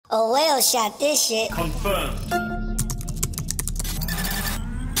Ohwell shot this shit. Confirmed.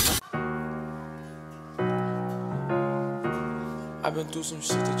 I've been through some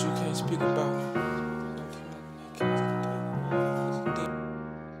shit that you can't speak about.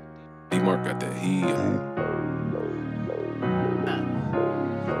 D-Mark got that heat.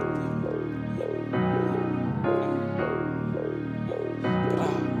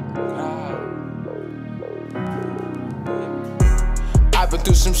 I've been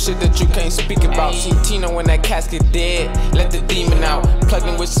through some shit that you can't speak about. Seen Tino when that casket dead, let the demon out. Plugged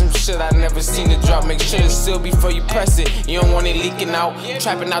in with some shit I never seen it drop. Make sure it's sealed before you press it. You don't want it leaking out.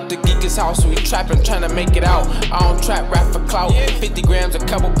 Trapping out the geeker's house, so we trapping, trying to make it out. I don't trap rap for clout. 50 grams, a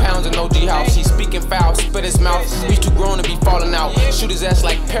couple pounds in OG house. He speaking foul, spit his mouth. We too grown to be falling out. Shoot his ass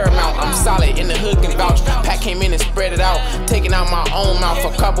like Paramount. I'm solid in the hood can vouch. Pack came in and spread it out. Taking out my own mouth.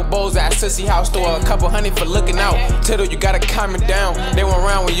 A couple bowls at Sissy house, throw a couple hundred for looking out. Tido, you gotta calm it down. They went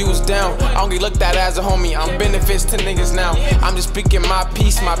around when you was down. I don't get looked at as a homie. I'm benefits to niggas now. I'm just speaking my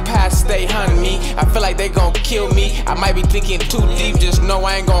peace. My past stay hunting me. I feel like they gon' kill me. I might be thinking too deep. Just know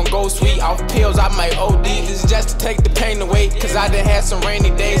I ain't gon' go sweet. Off pills, I might OD. This is just to take the pain away. Cause I done had some rainy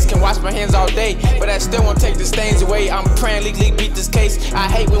days. Can wash my hands all day, but I still won't take the stains away. I'm praying legally beat this case. I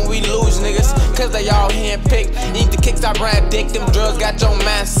hate when we lose niggas, cause they all handpicked. Need the kick, stop riding dick. Them drugs got your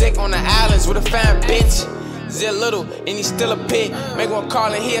mind sick on the islands with a fine bitch. Zit little, and he's still a pit. Make one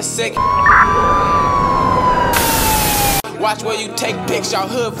call and he a sick. Watch where you take pics, y'all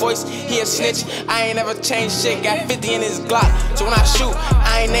hood voice, he a snitch. I ain't never changed shit, got 50 in his Glock. So when I shoot,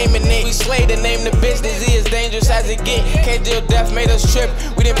 I ain't naming it. We slay to name the business, he as dangerous as it get. Can't deal death, made us trip.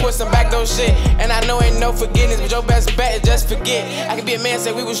 We didn't put some back those shit. And I know ain't no forgiveness, but your best bet is just forget. I could be a man,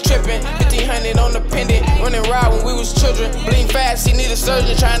 say we was tripping. 1500 on the pendant, running wild when we was children. Bleeding fast, he need a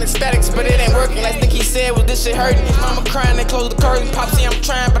surgeon, trying aesthetics, but it ain't working. Like think he said, was this shit hurting? Mama crying, they close the curtain. Popsy, I'm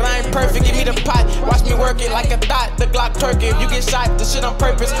trying, but I ain't perfect. Give me the pot, watch me work it like a thought. The Glock turkey. If you get shot, this shit on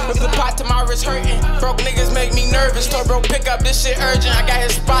purpose. With the pot to my wrist hurting. Broke niggas make me nervous. Told bro pick up, this shit urgent. I got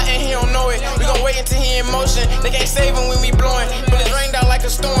his spot and he don't know it. We gon' wait until he in motion. They can't save him when we blowing. But it's rained out like a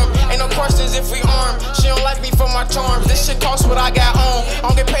storm. Ain't no questions if we armed. She don't like me for my charms. This shit costs what I got on.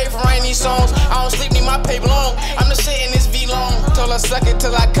 I don't get paid for writing these songs. I don't sleep, need my pay long. I'm just sitting this V long. Told her suck it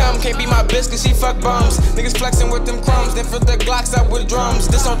till I come. Can't be my bitch cause she fuck bums. Niggas flexing with them crumbs. Then fill the Glocks up with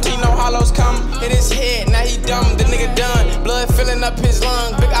drums. This on Tino hollows come. Hit his head, now he dumb. The nigga done. Blood filling up his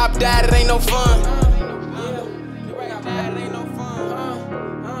lungs. Big op died, it ain't no fun.